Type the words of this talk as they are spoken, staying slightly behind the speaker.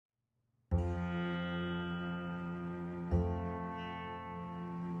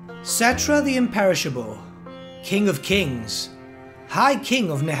Settra the Imperishable, King of Kings, High King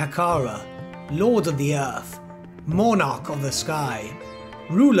of Nehekhara, Lord of the Earth, Monarch of the Sky,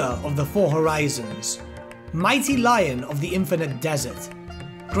 Ruler of the Four Horizons, Mighty Lion of the Infinite Desert,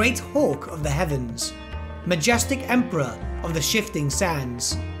 Great Hawk of the Heavens, Majestic Emperor of the Shifting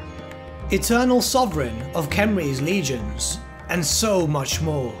Sands, Eternal Sovereign of Khemri's legions, and so much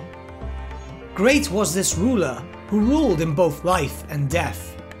more. Great was this ruler who ruled in both life and death.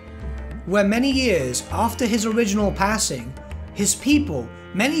 Where many years after his original passing, his people,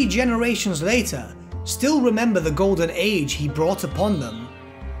 many generations later, still remember the golden age he brought upon them,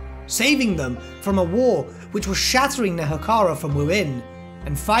 saving them from a war which was shattering Nehekhara from within,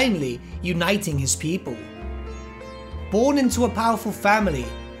 and finally uniting his people. Born into a powerful family,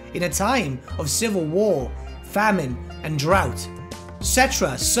 in a time of civil war, famine and drought,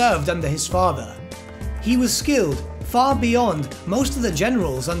 Settra served under his father. He was skilled far beyond most of the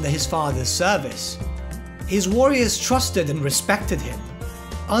generals under his father's service. His warriors trusted and respected him.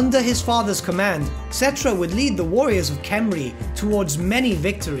 Under his father's command, Settra would lead the warriors of Khemri towards many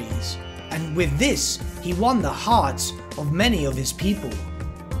victories, and with this, he won the hearts of many of his people.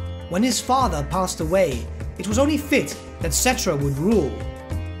 When his father passed away, it was only fit that Settra would rule,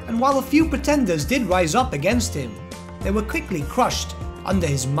 and while a few pretenders did rise up against him, they were quickly crushed under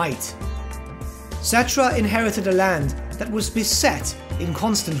his might. Settra inherited a land that was beset in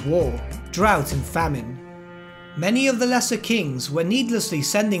constant war, drought and famine. Many of the lesser kings were needlessly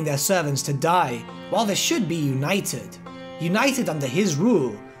sending their servants to die while they should be united under his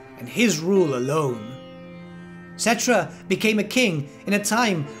rule and his rule alone. Settra became a king in a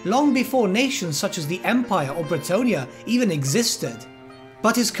time long before nations such as the Empire or Bretonnia even existed.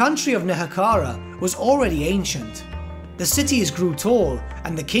 But his country of Nehekhara was already ancient. The cities grew tall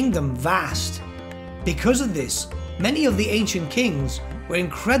and the kingdom vast. Because of this, many of the ancient kings were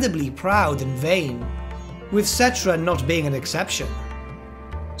incredibly proud and vain, with Settra not being an exception.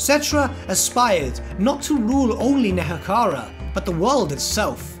 Settra aspired not to rule only Nehekhara, but the world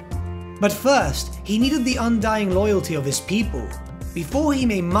itself. But first, he needed the undying loyalty of his people, before he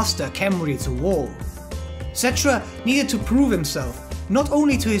may muster Khemri to war. Settra needed to prove himself not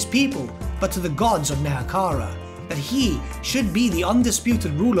only to his people, but to the gods of Nehekhara, that he should be the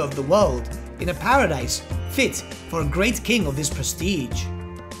undisputed ruler of the world in a paradise fit for a great king of this prestige.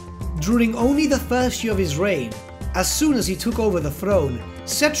 During only the first year of his reign, as soon as he took over the throne,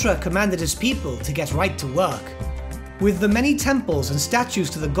 Settra commanded his people to get right to work, with the many temples and statues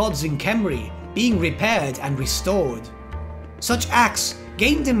to the gods in Khemri being repaired and restored. Such acts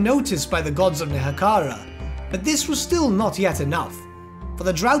gained him notice by the gods of Nehekhara, but this was still not yet enough, for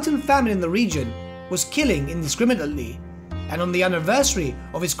the drought and famine in the region was killing indiscriminately, and on the anniversary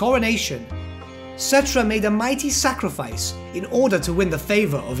of his coronation, Settra made a mighty sacrifice in order to win the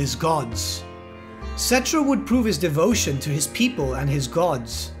favor of his gods. Settra would prove his devotion to his people and his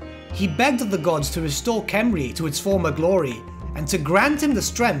gods. He begged of the gods to restore Khemri to its former glory, and to grant him the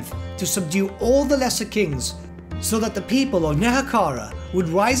strength to subdue all the lesser kings, so that the people of Nehekhara would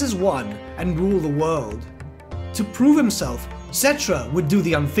rise as one and rule the world. To prove himself, Settra would do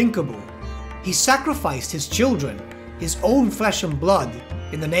the unthinkable. He sacrificed his children, his own flesh and blood,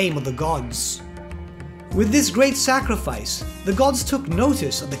 in the name of the gods. With this great sacrifice, the gods took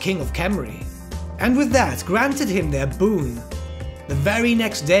notice of the king of Khemri, and with that granted him their boon. The very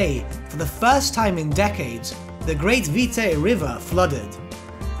next day, for the first time in decades, the great Vitae River flooded.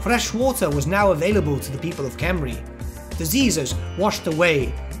 Fresh water was now available to the people of Khemri. Diseases washed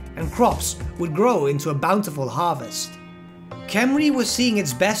away, and crops would grow into a bountiful harvest. Khemri was seeing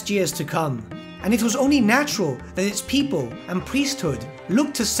its best years to come, and it was only natural that its people and priesthood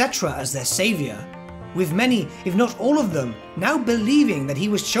looked to Settra as their savior, with many, if not all of them, now believing that he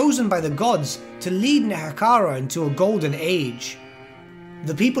was chosen by the gods to lead Nehekhara into a golden age.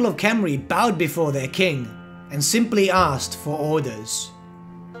 The people of Khemri bowed before their king, and simply asked for orders.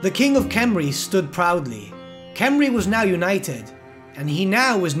 The king of Khemri stood proudly. Khemri was now united, and he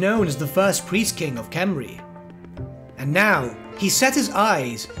now was known as the first priest king of Khemri. And now, he set his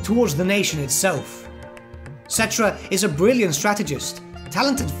eyes towards the nation itself. Settra is a brilliant strategist,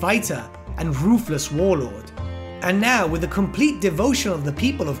 talented fighter, and ruthless warlord. And now, with the complete devotion of the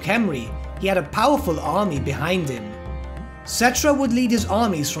people of Khemri, he had a powerful army behind him. Settra would lead his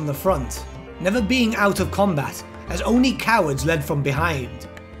armies from the front, never being out of combat, as only cowards led from behind.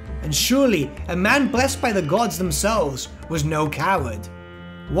 And surely, a man blessed by the gods themselves was no coward.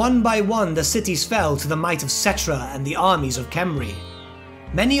 One by one, the cities fell to the might of Settra and the armies of Khemri.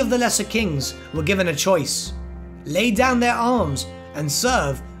 Many of the lesser kings were given a choice: lay down their arms and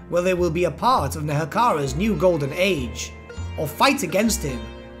serve where they will be a part of Nehekhara's new golden age, or fight against him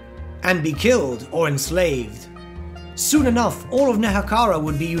and be killed or enslaved. Soon enough, all of Nehekhara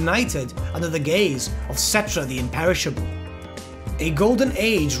would be united under the gaze of Settra the Imperishable. A golden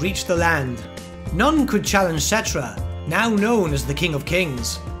age reached the land. None could challenge Settra, now known as the King of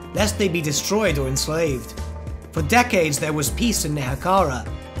Kings, lest they be destroyed or enslaved. For decades there was peace in Nehekhara,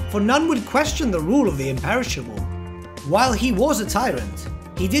 for none would question the rule of the Imperishable. While he was a tyrant,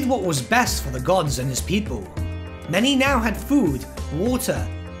 he did what was best for the gods and his people. Many now had food, water,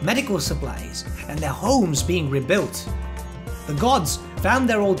 medical supplies, and their homes being rebuilt. The gods found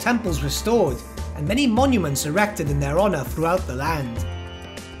their old temples restored, and many monuments erected in their honor throughout the land.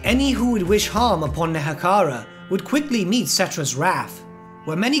 Any who would wish harm upon Nehekhara would quickly meet Settra's wrath,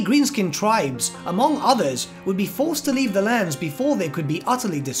 where many greenskin tribes, among others, would be forced to leave the lands before they could be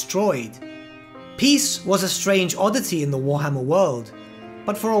utterly destroyed. Peace was a strange oddity in the Warhammer world,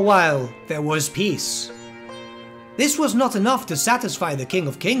 but for a while there was peace. This was not enough to satisfy the King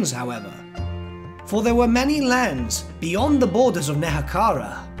of Kings, however, for there were many lands beyond the borders of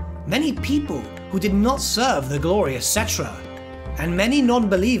Nehekhara, many people who did not serve the glorious Settra, and many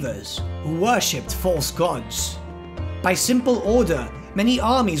non-believers who worshipped false gods. By simple order, many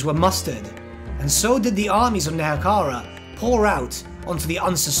armies were mustered, and so did the armies of Nehekhara pour out onto the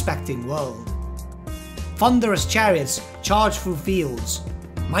unsuspecting world. Thunderous chariots charged through fields,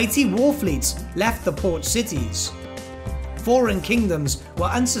 mighty war fleets left the port cities. Foreign kingdoms were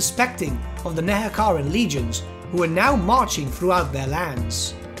unsuspecting of the Nehekharan legions who were now marching throughout their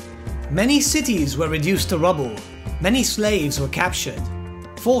lands. Many cities were reduced to rubble, many slaves were captured,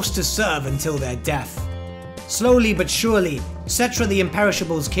 forced to serve until their death. Slowly but surely, Settra the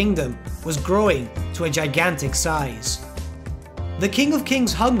Imperishable's kingdom was growing to a gigantic size. The King of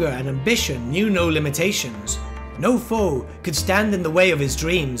Kings' hunger and ambition knew no limitations. No foe could stand in the way of his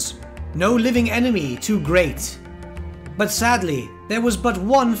dreams, no living enemy too great. But sadly, there was but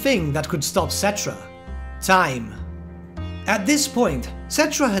one thing that could stop Settra: time. At this point,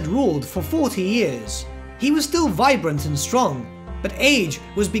 Settra had ruled for 40 years. He was still vibrant and strong, but age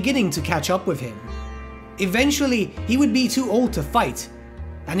was beginning to catch up with him. Eventually, he would be too old to fight,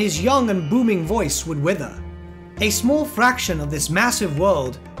 and his young and booming voice would wither. A small fraction of this massive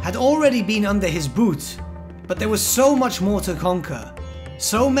world had already been under his boot, but there was so much more to conquer,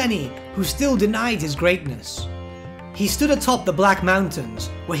 so many who still denied his greatness. He stood atop the Black Mountains,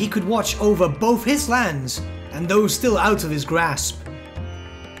 where he could watch over both his lands and those still out of his grasp.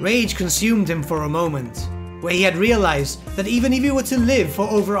 Rage consumed him for a moment, where he had realized that even if he were to live for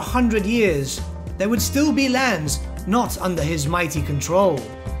over 100 years, there would still be lands not under his mighty control.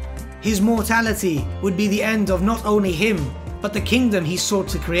 His mortality would be the end of not only him, but the kingdom he sought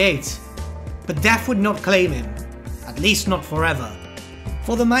to create. But death would not claim him, at least not forever.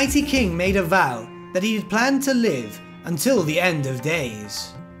 For the mighty king made a vow that he had planned to live until the end of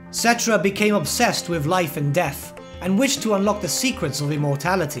days. Settra became obsessed with life and death, and wished to unlock the secrets of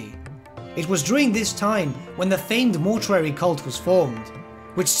immortality. It was during this time when the famed mortuary cult was formed,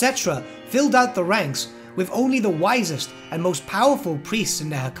 which Settra filled out the ranks with only the wisest and most powerful priests in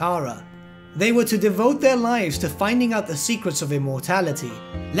Nehekhara. They were to devote their lives to finding out the secrets of immortality,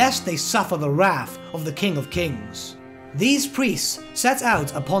 lest they suffer the wrath of the King of Kings. These priests set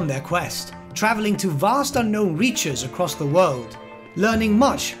out upon their quest, traveling to vast unknown reaches across the world, learning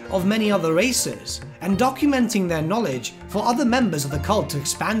much of many other races, and documenting their knowledge for other members of the cult to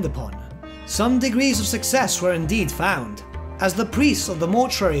expand upon. Some degrees of success were indeed found, as the priests of the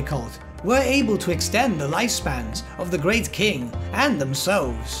mortuary cult were able to extend the lifespans of the great king and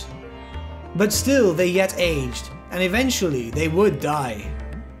themselves. But still they yet aged, and eventually they would die.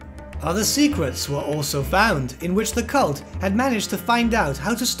 Other secrets were also found, in which the cult had managed to find out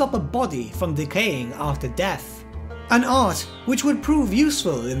how to stop a body from decaying after death, an art which would prove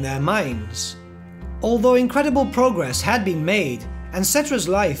useful in their minds. Although incredible progress had been made, and Settra's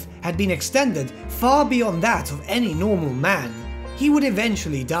life had been extended far beyond that of any normal man, he would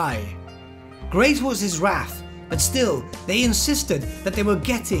eventually die. Great was his wrath, but still they insisted that they were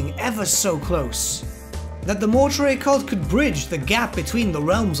getting ever so close, that the mortuary cult could bridge the gap between the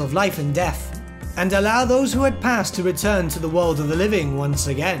realms of life and death, and allow those who had passed to return to the world of the living once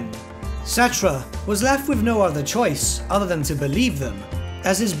again. Settra was left with no other choice other than to believe them,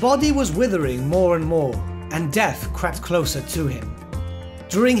 as his body was withering more and more, and death crept closer to him.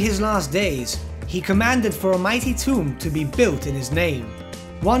 During his last days, he commanded for a mighty tomb to be built in his name,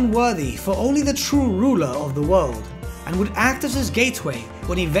 one worthy for only the true ruler of the world, and would act as his gateway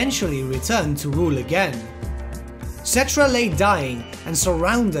when eventually returned to rule again. Settra lay dying and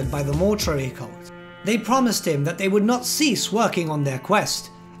surrounded by the mortuary cult. They promised him that they would not cease working on their quest,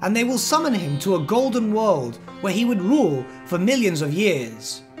 and they will summon him to a golden world where he would rule for millions of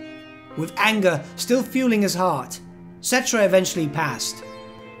years. With anger still fueling his heart, Settra eventually passed,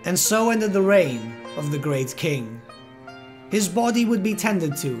 and so ended the reign of the Great King. His body would be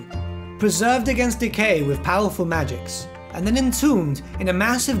tended to, preserved against decay with powerful magics, and then entombed in a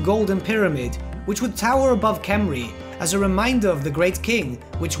massive golden pyramid which would tower above Khemri as a reminder of the Great King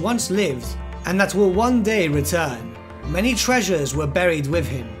which once lived and that will one day return. Many treasures were buried with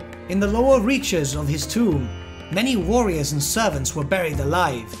him. In the lower reaches of his tomb, many warriors and servants were buried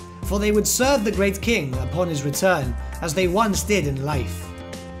alive, for they would serve the Great King upon his return as they once did in life.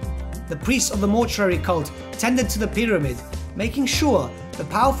 The priests of the mortuary cult tended to the pyramid, making sure the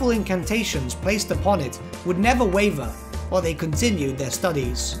powerful incantations placed upon it would never waver while they continued their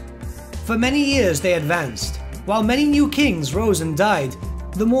studies. For many years they advanced. While many new kings rose and died,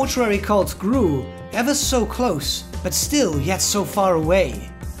 the mortuary cult grew ever so close, but still yet so far away.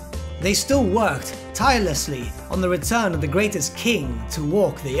 They still worked tirelessly on the return of the greatest king to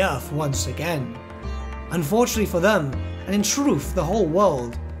walk the earth once again. Unfortunately for them, and in truth the whole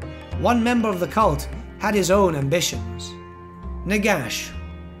world, one member of the cult had his own ambitions. Nagash,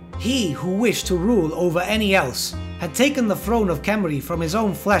 he who wished to rule over any else, had taken the throne of Khemri from his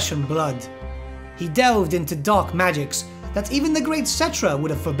own flesh and blood. He delved into dark magics that even the great Settra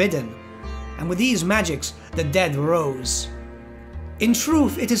would have forbidden, and with these magics the dead rose. In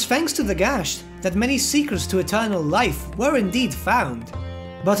truth, it is thanks to Nagash that many secrets to eternal life were indeed found.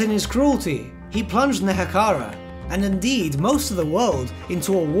 But in his cruelty, he plunged Nehekhara, and indeed most of the world,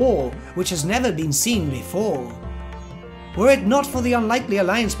 into a war which has never been seen before. Were it not for the unlikely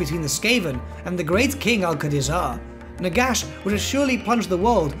alliance between the Skaven and the great king Alcadizar, Nagash would have surely plunged the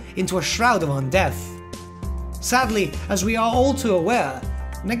world into a shroud of undeath. Sadly, as we are all too aware,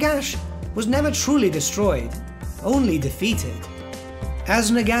 Nagash was never truly destroyed, only defeated. As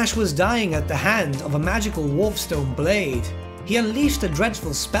Nagash was dying at the hand of a magical warpstone blade, he unleashed a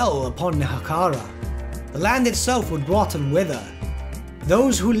dreadful spell upon Nehekhara. The land itself would rot and wither.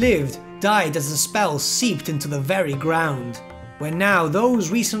 Those who lived died as the spell seeped into the very ground, where now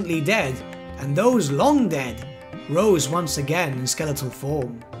those recently dead and those long dead rose once again in skeletal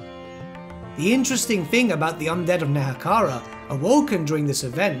form. The interesting thing about the undead of Nehekhara awoken during this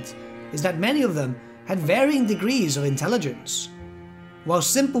event is that many of them had varying degrees of intelligence. While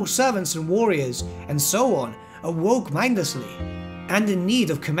simple servants and warriors and so on awoke mindlessly and in need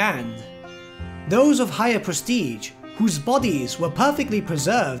of command, those of higher prestige, whose bodies were perfectly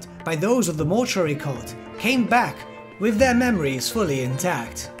preserved by those of the mortuary cult, came back with their memories fully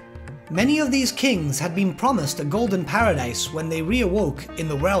intact. Many of these kings had been promised a golden paradise when they reawoke in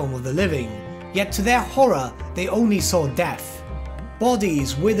the realm of the living, yet to their horror they only saw death.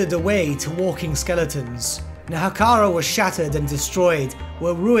 Bodies withered away to walking skeletons. Nehekhara was shattered and destroyed,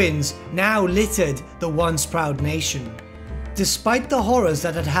 where ruins now littered the once proud nation. Despite the horrors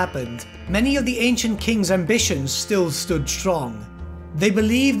that had happened, many of the ancient kings' ambitions still stood strong. They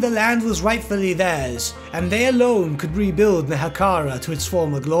believed the land was rightfully theirs, and they alone could rebuild Nehekhara to its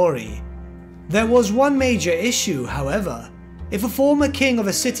former glory. There was one major issue, however. If a former king of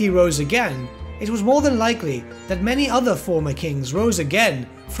a city rose again, it was more than likely that many other former kings rose again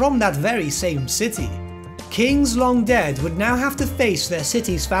from that very same city. Kings long dead would now have to face their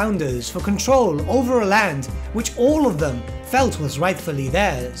city's founders for control over a land which all of them felt was rightfully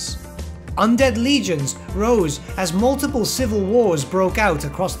theirs. Undead legions rose as multiple civil wars broke out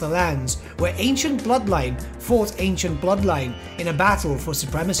across the lands where ancient bloodline fought ancient bloodline in a battle for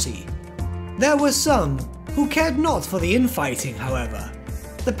supremacy. There were some who cared not for the infighting, however.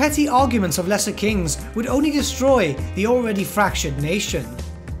 The petty arguments of lesser kings would only destroy the already fractured nation.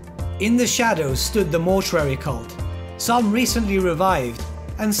 In the shadows stood the mortuary cult, some recently revived,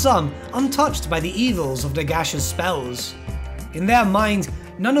 and some untouched by the evils of Nagash's spells. In their mind,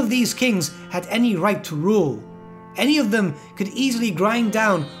 none of these kings had any right to rule. Any of them could easily grind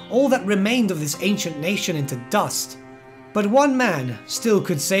down all that remained of this ancient nation into dust. But one man still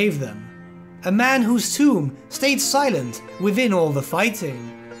could save them. A man whose tomb stayed silent within all the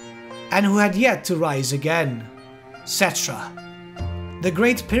fighting, and who had yet to rise again. Settra. The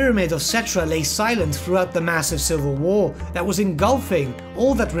Great Pyramid of Settra lay silent throughout the massive civil war that was engulfing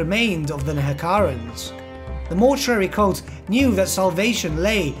all that remained of the Nehekharans. The mortuary cult knew that salvation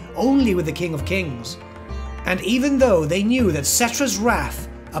lay only with the King of Kings, and even though they knew that Settra's wrath,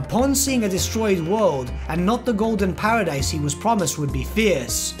 upon seeing a destroyed world and not the golden paradise he was promised, would be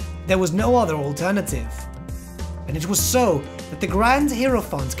fierce, there was no other alternative. And it was so that the Grand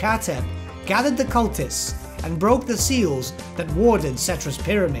Hierophant Kateb gathered the cultists and broke the seals that warded Settra's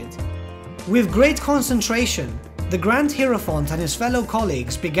pyramid. With great concentration, the Grand Hierophant and his fellow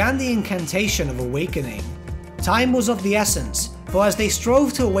colleagues began the incantation of awakening. Time was of the essence, for as they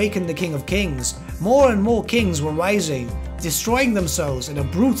strove to awaken the King of Kings, more and more kings were rising, destroying themselves in a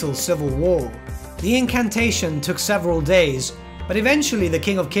brutal civil war. The incantation took several days, but eventually the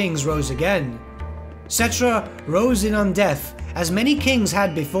King of Kings rose again. Settra rose in undeath as many kings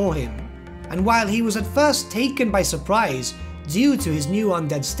had before him, and while he was at first taken by surprise due to his new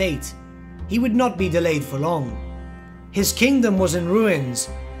undead state, he would not be delayed for long. His kingdom was in ruins,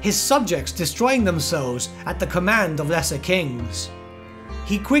 his subjects destroying themselves at the command of lesser kings.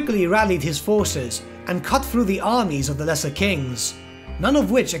 He quickly rallied his forces and cut through the armies of the lesser kings, none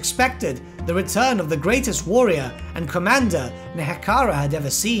of which expected the return of the greatest warrior and commander Nehekhara had ever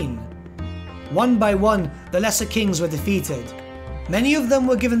seen. One by one, the lesser kings were defeated. Many of them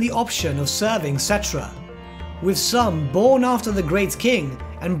were given the option of serving Settra, with some born after the great king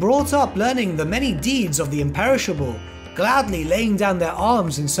and brought up learning the many deeds of the Imperishable, gladly laying down their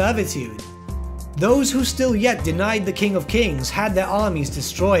arms in servitude. Those who still yet denied the King of Kings had their armies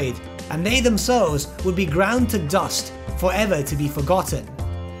destroyed, and they themselves would be ground to dust, forever to be forgotten.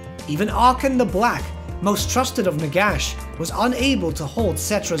 Even Arkan the Black, most trusted of Nagash, was unable to halt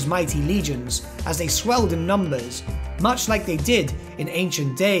Settra's mighty legions as they swelled in numbers, much like they did in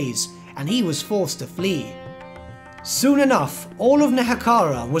ancient days, and he was forced to flee. Soon enough, all of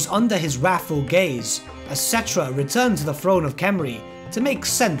Nehekhara was under his wrathful gaze, as Settra returned to the throne of Khemri to make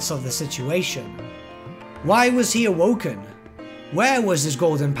sense of the situation. Why was he awoken? Where was his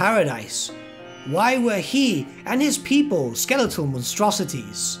golden paradise? Why were he and his people skeletal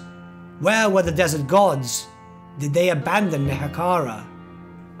monstrosities? Where were the desert gods? Did they abandon Nehekhara?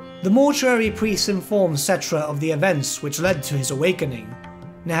 The mortuary priests informed Settra of the events which led to his awakening: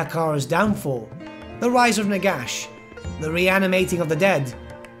 Nehekhara's downfall, the rise of Nagash, the reanimating of the dead,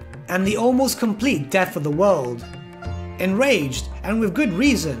 and the almost complete death of the world. Enraged, and with good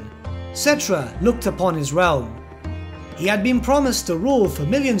reason, Settra looked upon his realm. He had been promised to rule for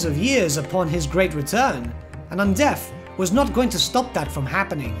millions of years upon his great return, and undeath was not going to stop that from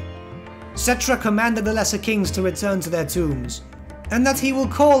happening. Settra commanded the lesser kings to return to their tombs, and that he will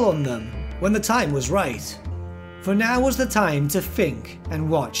call on them when the time was right. For now was the time to think and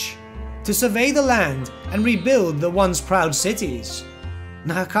watch, to survey the land and rebuild the once proud cities.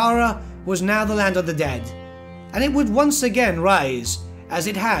 Nehekhara was now the land of the dead, and it would once again rise as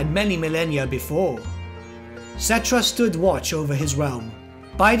it had many millennia before. Settra stood watch over his realm,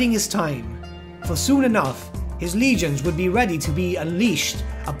 biding his time, for soon enough his legions would be ready to be unleashed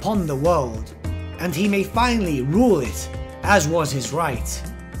upon the world, and he may finally rule it as was his right.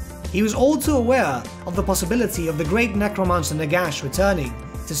 He was all too aware of the possibility of the great necromancer Nagash returning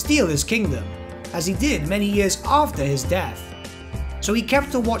to steal his kingdom, as he did many years after his death. So he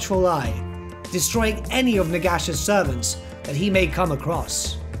kept a watchful eye, destroying any of Nagash's servants that he may come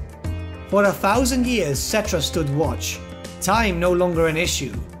across. For 1,000 years Settra stood watch, time no longer an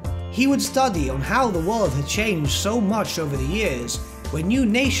issue. He would study on how the world had changed so much over the years, when new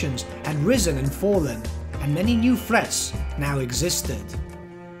nations had risen and fallen, and many new threats now existed.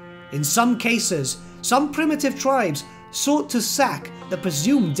 In some cases, some primitive tribes sought to sack the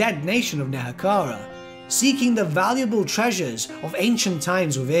presumed dead nation of Nehekhara, seeking the valuable treasures of ancient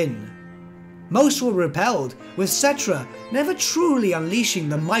times within. Most were repelled, with Settra never truly unleashing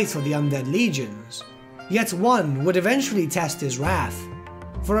the might of the undead legions. Yet one would eventually test his wrath,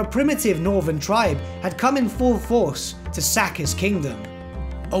 for a primitive northern tribe had come in full force to sack his kingdom,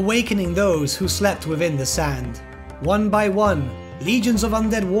 awakening those who slept within the sand. One by one, legions of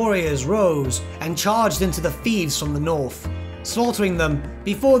undead warriors rose and charged into the thieves from the north, slaughtering them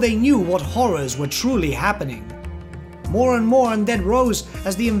before they knew what horrors were truly happening. More and more undead rose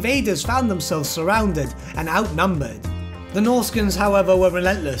as the invaders found themselves surrounded and outnumbered. The Norskins, however, were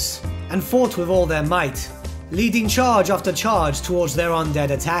relentless and fought with all their might, leading charge after charge towards their undead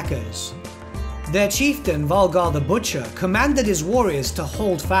attackers. Their chieftain, Valgar the Butcher, commanded his warriors to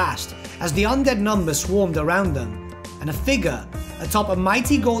hold fast as the undead number swarmed around them, and a figure atop a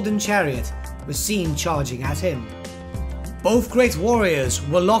mighty golden chariot was seen charging at him. Both great warriors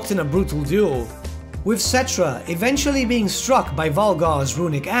were locked in a brutal duel, with Settra eventually being struck by Valgar's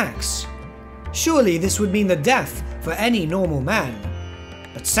runic axe. Surely this would mean the death for any normal man,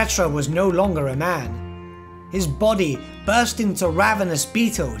 but Settra was no longer a man. His body burst into ravenous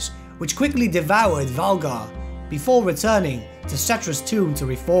beetles which quickly devoured Valgar before returning to Settra's tomb to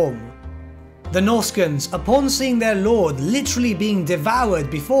reform. The Norskins, upon seeing their lord literally being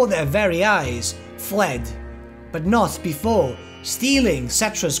devoured before their very eyes, fled, but not before stealing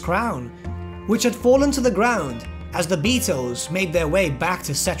Settra's crown, which had fallen to the ground as the beetles made their way back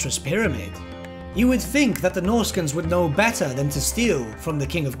to Settra's pyramid. You would think that the Norskins would know better than to steal from the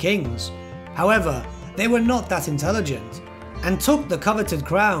King of Kings. However, they were not that intelligent. and took the coveted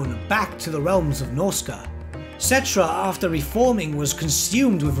crown back to the realms of Norsca. Settra, after reforming, was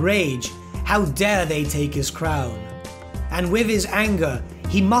consumed with rage. How dare they take his crown? And with his anger,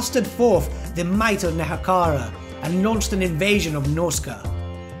 he mustered forth the might of Nehekhara and launched an invasion of Norsca.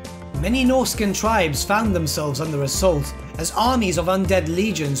 Many Norscan tribes found themselves under assault as armies of undead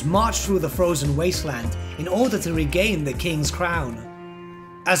legions marched through the frozen wasteland in order to regain the king's crown.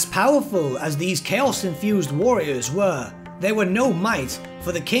 As powerful as these chaos-infused warriors were, they were no might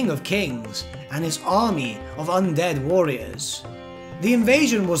for the King of Kings and his army of undead warriors. The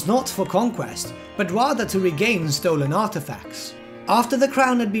invasion was not for conquest, but rather to regain stolen artifacts. After the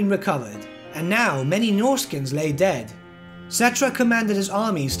crown had been recovered, and now many Norscans lay dead, Settra commanded his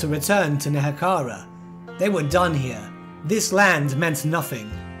armies to return to Nehekhara. They were done here. This land meant nothing.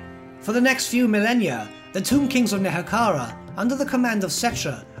 For the next few millennia, the Tomb Kings of Nehekhara, under the command of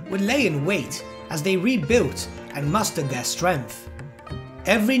Settra, would lay in wait as they rebuilt and mustered their strength.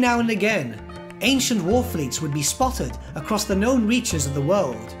 Every now and again, ancient war fleets would be spotted across the known reaches of the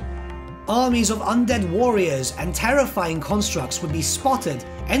world. Armies of undead warriors and terrifying constructs would be spotted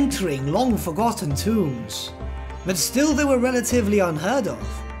entering long-forgotten tombs. But still they were relatively unheard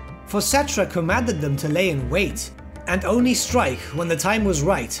of, for Settra commanded them to lay in wait, and only strike when the time was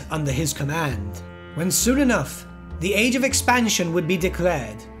right under his command. When soon enough, the Age of Expansion would be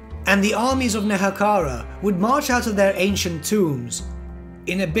declared, and the armies of Nehekhara would march out of their ancient tombs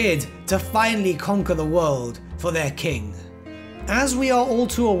in a bid to finally conquer the world for their king. As we are all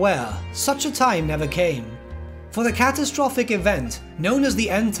too aware, such a time never came, for the catastrophic event known as the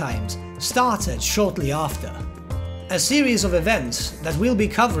End Times started shortly after. A series of events that we'll be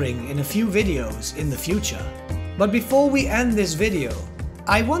covering in a few videos in the future. But before we end this video,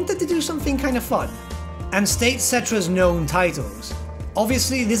 I wanted to do something kind of fun and state Settra's known titles.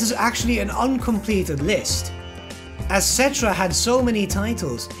 Obviously this is actually an uncompleted list. As Settra had so many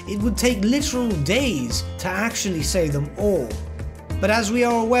titles, it would take literal days to actually say them all. But as we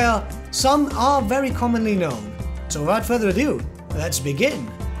are aware, some are very commonly known. So without further ado, let's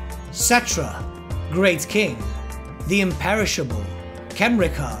begin. Settra, Great King. The Imperishable,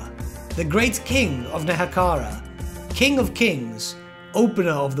 Kemrikar, the Great King of Nehekhara, King of Kings,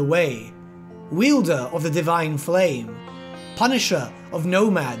 Opener of the Way, Wielder of the Divine Flame, Punisher of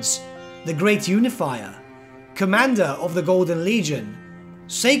Nomads, the Great Unifier, Commander of the Golden Legion,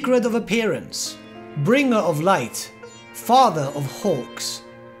 Sacred of Appearance, Bringer of Light, Father of Hawks,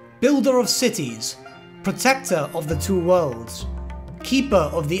 Builder of Cities, Protector of the Two Worlds, Keeper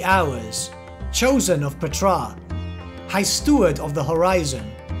of the Hours, Chosen of Petra, High Steward of the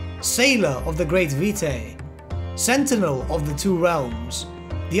Horizon, Sailor of the Great Vitae, Sentinel of the Two Realms,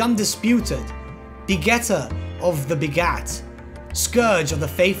 the Undisputed, Begetter of the Begat, Scourge of the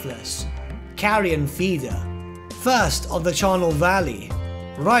Faithless, Carrion Feeder, First of the Charnel Valley,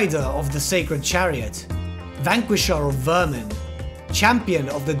 Rider of the Sacred Chariot, Vanquisher of Vermin, Champion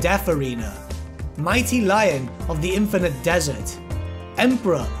of the Death Arena, Mighty Lion of the Infinite Desert,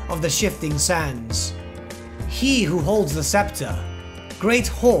 Emperor of the Shifting Sands, He who holds the scepter, Great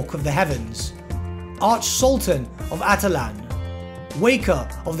Hawk of the Heavens, Arch-Sultan of Atalan, Waker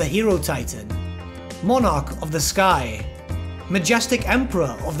of the Hero Titan, Monarch of the Sky, Majestic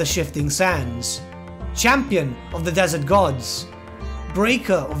Emperor of the Shifting Sands, Champion of the Desert Gods,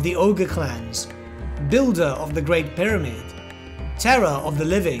 Breaker of the Ogre Clans, Builder of the Great Pyramid, Terror of the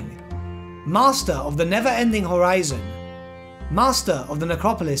Living, Master of the Never-Ending Horizon, Master of the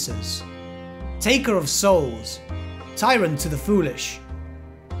Necropolises, Taker of Souls, Tyrant to the Foolish,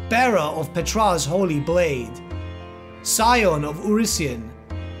 Bearer of Petra's Holy Blade, Scion of Urisian,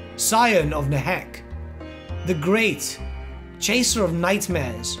 Scion of Nehek, the Great, Chaser of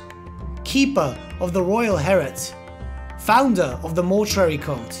Nightmares, Keeper of the Royal Heret, Founder of the Mortuary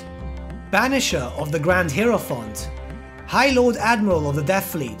Cult, Banisher of the Grand Hierophant, High Lord Admiral of the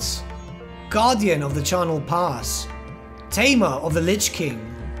Death Fleets, Guardian of the Charnel Pass, Tamer of the Lich King,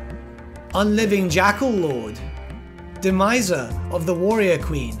 Unliving Jackal Lord, Demiser of the Warrior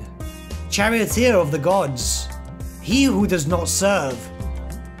Queen, Charioteer of the Gods, He who does not serve,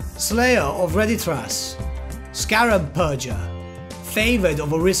 Slayer of Reditras, Scarab Purger, Favored of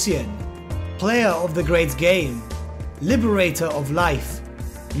Orisian, Player of the Great Game, Liberator of Life,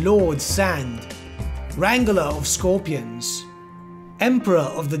 Lord Sand, Wrangler of Scorpions, Emperor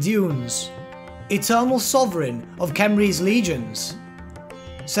of the Dunes, Eternal Sovereign of Khemri's Legions,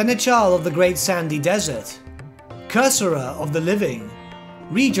 Seneschal of the Great Sandy Desert, Cursorer of the Living,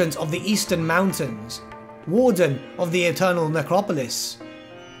 Regent of the Eastern Mountains, Warden of the Eternal Necropolis,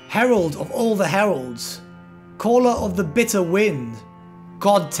 Herald of all the Heralds, Caller of the Bitter Wind,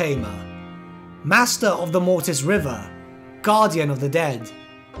 God Tamer, Master of the Mortis River, Guardian of the Dead,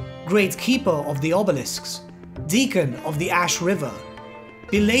 Great Keeper of the Obelisks, Deacon of the Ash River,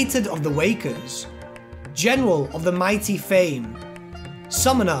 Belated of the Wakers, General of the Mighty Fame,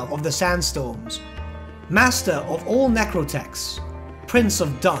 Summoner of the Sandstorms, Master of all Necrotechs, Prince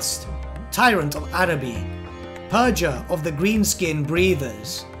of Dust, Tyrant of Araby, Purger of the Greenskin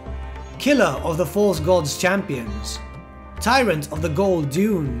Breathers, Killer of the False Gods Champions, Tyrant of the Gold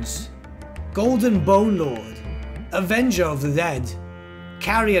Dunes, Golden Bone Lord, Avenger of the Dead,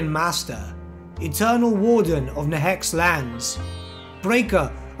 Carrion Master, Eternal Warden of Nehek's Lands,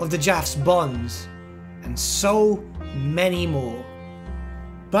 Breaker of the Jaff's Bonds, and so many more.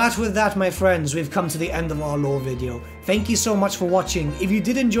 But with that, my friends, we've come to the end of our lore video. Thank you so much for watching. If you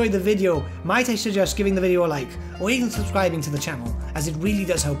did enjoy the video, might I suggest giving the video a like, or even subscribing to the channel, as it really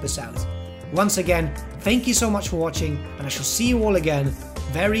does help us out. Once again, thank you so much for watching, and I shall see you all again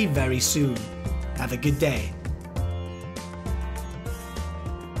very, very soon. Have a good day.